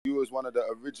was one of the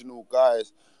original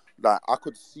guys. Like, I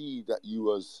could see that you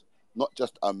was not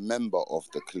just a member of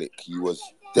the clique. You was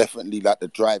definitely like the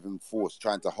driving force,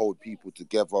 trying to hold people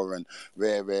together and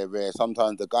rare.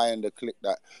 Sometimes the guy in the clique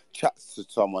that chats to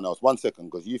someone else. 1 second,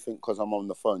 because you think because I'm on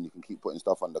the phone, you can keep putting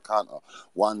stuff on the counter.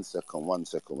 1 second.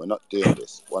 We're not doing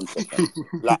this. 1 second.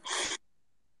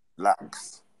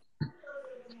 Lax.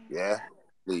 Yeah,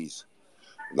 please.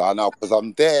 No, because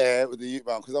I'm there with the youth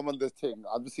man, because I'm on this thing.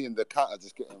 I'm just seeing the counter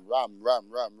just getting ram.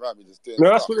 You're just doing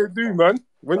No, that's stuff. what they do, man.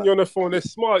 When you're on the phone, they're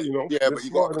smart, you know. Yeah, They're but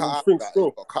you got to smarter cut than you out think that. You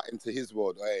still. got to cut into his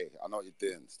world. Hey, I know what you're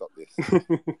doing. Stop this.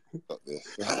 Stop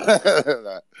this.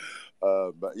 Like,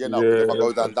 but yeah, no, because if I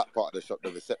go down that part of the shop,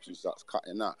 the reception starts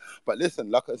cutting that. But listen,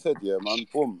 like I said, yeah, man,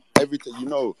 boom. Everything, you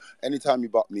know, anytime you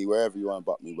butt me, wherever you want to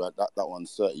butt me, right, that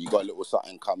one's certain. You got a little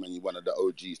something coming. You one of the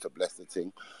OGs to bless the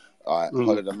thing. All right,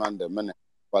 Hollow the man, them, innit?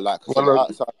 But like, so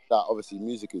outside of that, obviously,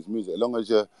 music is music. As long as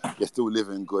you're still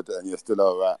living good and you're still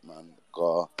all right, man.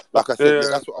 Like I said, yeah,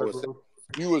 that's what I was saying.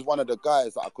 You was one of the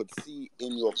guys that I could see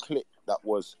in your clique that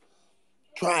was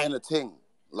trying a thing.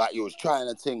 Like, you was trying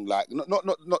a thing. Like, not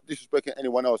disrespecting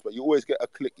anyone else, but you always get a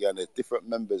clique, yeah, and there's different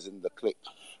members in the clique,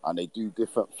 and they do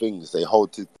different things. They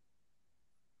hold to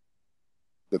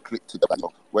the clique together.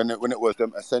 When it was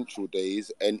them Essential days,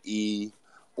 NE,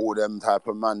 all them type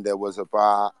of man, there was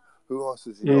about... Who else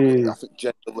is in your clique? I think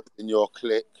Gender was in your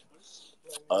clique.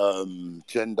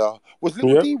 Gender. Was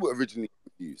Little D originally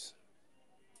produced?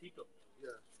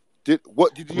 Did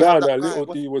you have that guy?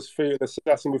 Little D was Fatal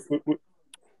Assassin with...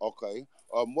 Okay.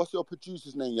 What's your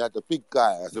producer's name? You had the big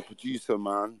guy as a producer,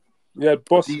 man. Yeah,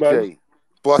 Boss DJ. Man.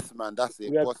 Boss Man, that's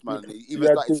it. Boss Man. He even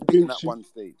started spitting at one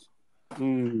stage.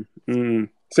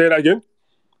 Say that again.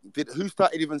 Who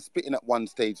started even spitting at one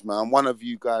stage, man? One of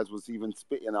you guys was even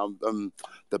spitting.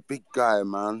 The big guy,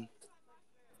 man.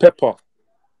 Pepper.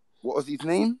 What was his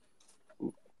name?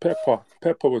 Pepper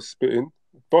was spitting.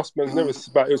 Bossman never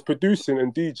spat. It was producing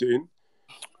and DJing.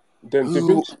 Then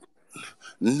Who?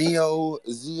 Neo.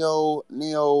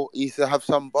 He used to have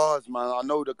some bars, man. I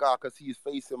know the guy. I can see his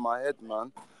face in my head,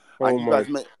 man. Oh you my. guys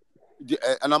made,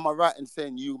 and am I right in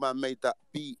saying you, man, made that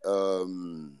beat,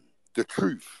 The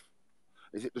Truth?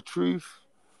 Is it The Truth?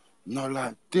 No,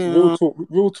 like, damn.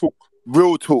 Real talk.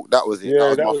 Real Talk, that was it.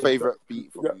 Yeah, that was my favourite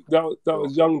beat from you. That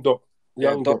was Young Dot.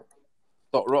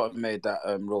 Doc Rotten made that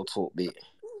Real Talk beat.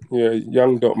 Yeah,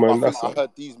 Young Dot, man. I heard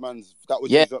these man's... That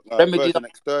was his version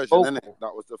excursion, innit?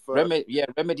 That was the first.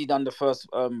 Remerdee done the first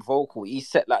vocal. He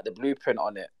set like the blueprint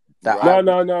on it. No.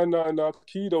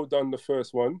 Kido done the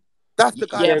first one. That's the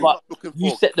guy I'm looking for.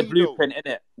 You set the blueprint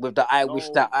in it with the I wish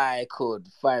that I could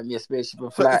find me a spaceship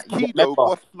and fly. So it's Kido,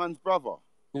 Bossman's brother.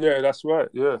 Yeah, that's right.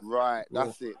 Yeah. Right.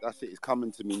 That's it. It's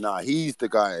coming to me now. He's the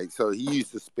guy. So he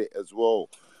used to spit as well.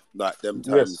 Like them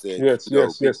times there. Yes.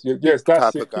 That's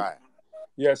type it. Of guy.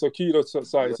 Yeah, so Kido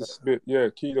started to spit. Yeah,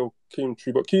 Kido came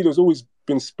true. But Kido's always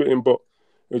been spitting, but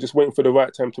we're just waiting for the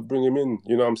right time to bring him in.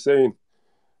 You know what I'm saying?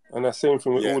 And that same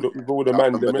thing with all the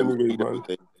man them anyway, man.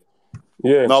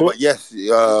 Yeah. No, but yes,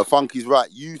 Funky's right.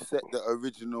 You set the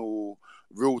original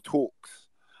Real Talks.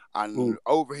 And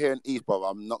over here in East, bro,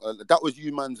 I'm not... that was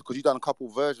you, man's... Because you done a couple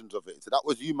versions of it. So that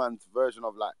was you, man's version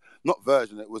of, like... Not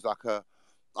version, it was like a...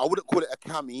 I wouldn't call it a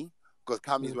cami, because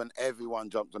cami's when everyone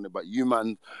jumps on it. But you,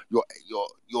 man,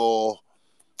 your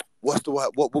what's the word?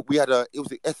 What we had it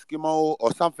was an Eskimo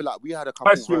or something like. We had a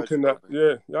couple ice rink in that,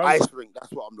 ice rink.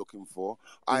 That's what I'm looking for.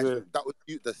 Ice rink. That was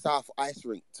the South ice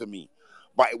rink to me,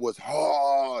 but it was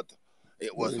hard.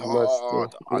 It was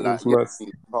hard. It was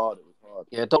hard.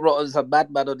 Yeah, Doc Rotten's a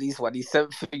bad man on this one. He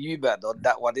sent for you, man, on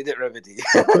that one, didn't Remerdee?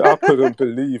 I couldn't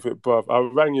believe it, bruv. I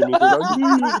rang him. He was like, "You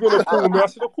was gonna call me." I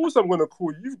said, "Of course I'm gonna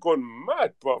call you. You've gone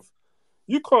mad, bruv.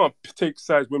 You can't take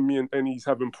sides when me and he's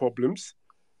having problems."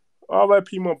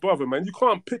 R.I.P. my brother, man. You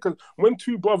can't pick when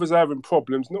two brothers are having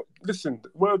problems. No, listen.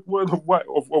 Word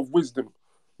of wisdom.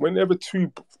 Whenever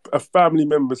two family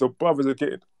members or brothers are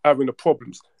having the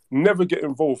problems, never get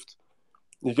involved.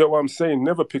 You get what I'm saying?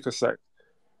 Never pick a side,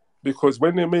 because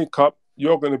when they make up,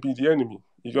 you're gonna be the enemy.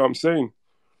 You get what I'm saying?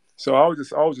 So I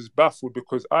was just baffled,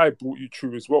 because I brought you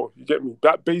through as well. You get me?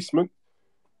 That basement,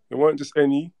 it weren't just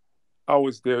any. I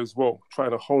was there as well,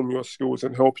 trying to hone your skills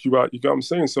and help you out. You get what I'm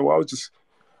saying? So I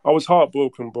was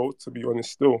heartbroken, bro, to be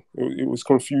honest. Still, it was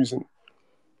confusing.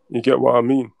 You get what I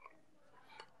mean?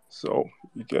 So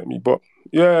you get me, but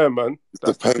yeah, man,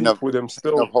 that's the pain with them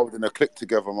still. Of holding a clique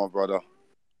together, my brother.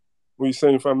 What are you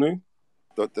saying, family?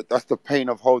 That's the pain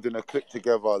of holding a clique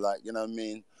together. Like, you know what I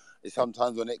mean? It's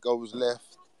sometimes when it goes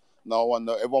left,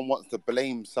 everyone wants to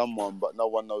blame someone, but no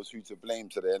one knows who to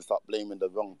blame, so they start blaming the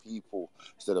wrong people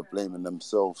instead of blaming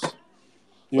themselves.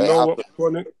 You know what,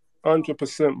 Chronic?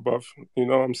 100%, bruv. You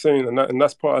know what I'm saying? And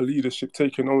that's part of leadership,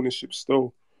 taking ownership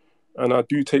still. And I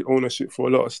do take ownership for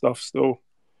a lot of stuff still.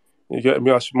 You get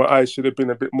me? My eyes should have been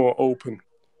a bit more open.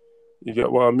 You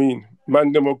get what I mean?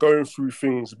 Man, them were going through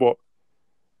things, but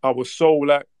I was so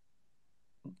like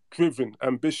driven,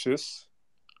 ambitious,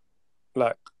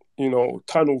 like, you know,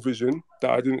 tunnel vision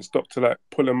that I didn't stop to like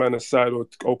pull a man aside or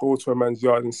go to a man's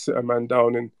yard and sit a man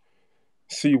down and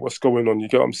see what's going on. You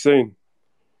get what I'm saying?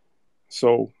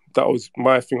 So that was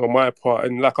my thing on my part.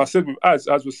 And like I said, with Az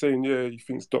was saying, yeah, he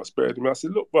thinks Doc's better than me. I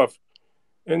said, look, bruv,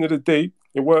 end of the day,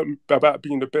 it weren't about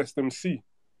being the best MC.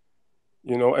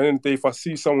 You know, end of the day, if I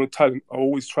see someone with talent, I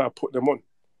always try to put them on,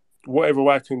 whatever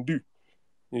I can do.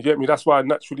 You get me? That's why I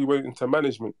naturally went into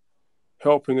management,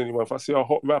 helping anyone. If I see a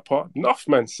hot rapper, enough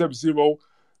man, Sub-Zero,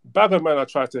 bag of man I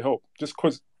try to help, just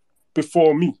because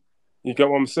before me. You get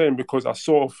what I'm saying? Because I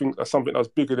saw things as something that was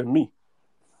bigger than me.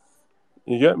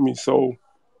 You get me? So,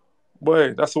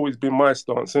 boy, that's always been my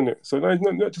stance, isn't it? So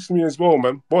not just me as well,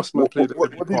 man. Boss man played a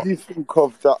heavy What did part. you think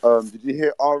of that? Did you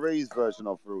hear RA's version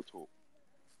of Real Talk?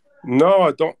 No,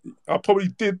 I don't. I probably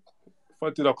did. If I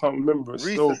did, I can't remember. It's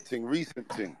still, Recent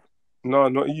thing. no,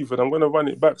 not even. I'm gonna run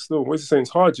it back still. What's he saying?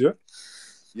 It's hard, yeah.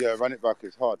 Yeah, run it back.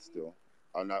 It's hard still.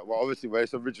 And well, obviously, where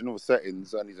it's original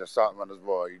settings and he's a shout man as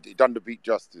well. He done the beat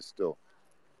justice still.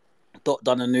 Dot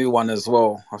done a new one as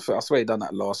well. I swear he done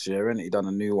that last year, innit? He done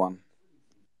a new one.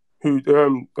 Who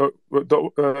dot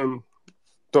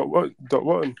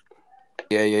what?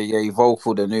 Yeah. He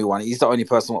vocaled a new one. He's the only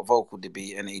person what vocaled the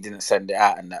beat, and he didn't send it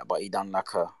out and that. But he done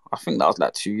like I think that was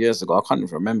like 2 years ago. I can't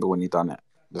even remember when he done it.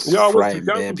 Just Yeah, I went to flying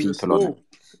bare Gambia people on it. still.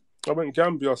 I went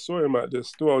Gambia. I saw him out there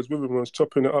still. I was with him. I was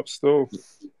chopping it up still.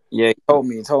 Yeah, he told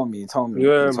me.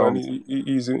 Yeah, man.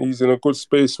 He's in a good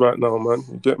space right now, man.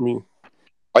 You get me?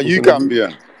 Are you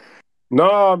Gambian? No,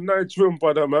 I'm Nigerian,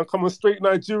 brother, man. Come on, straight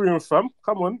Nigerian, fam.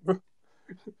 Come on.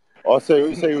 I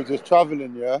say you were just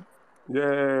traveling, yeah.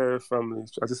 Yeah, family.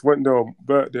 I just went there on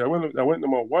birthday. I went there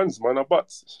my ones, man. I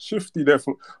bought Shifty there.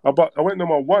 I went there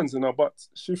my ones and I bought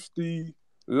Shifty,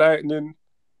 Lightning,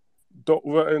 Dot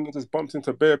Rotten. I just bumped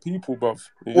into bare people, bruv.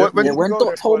 When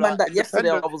Dot told man that yesterday,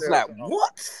 I was like,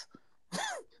 what?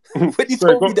 When he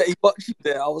told me that he bucked you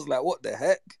there, I was like, what the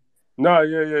heck? Nah,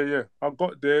 yeah. I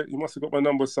got there. He must have got my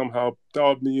number somehow.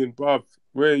 Dialed me in, bruv.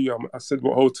 Where are you? I said,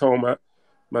 what hotel I'm at.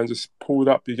 Man just pulled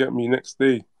up. You get me next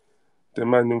day. The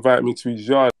man invited me to his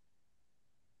yard.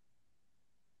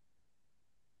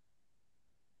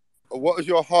 What was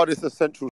your hardest essential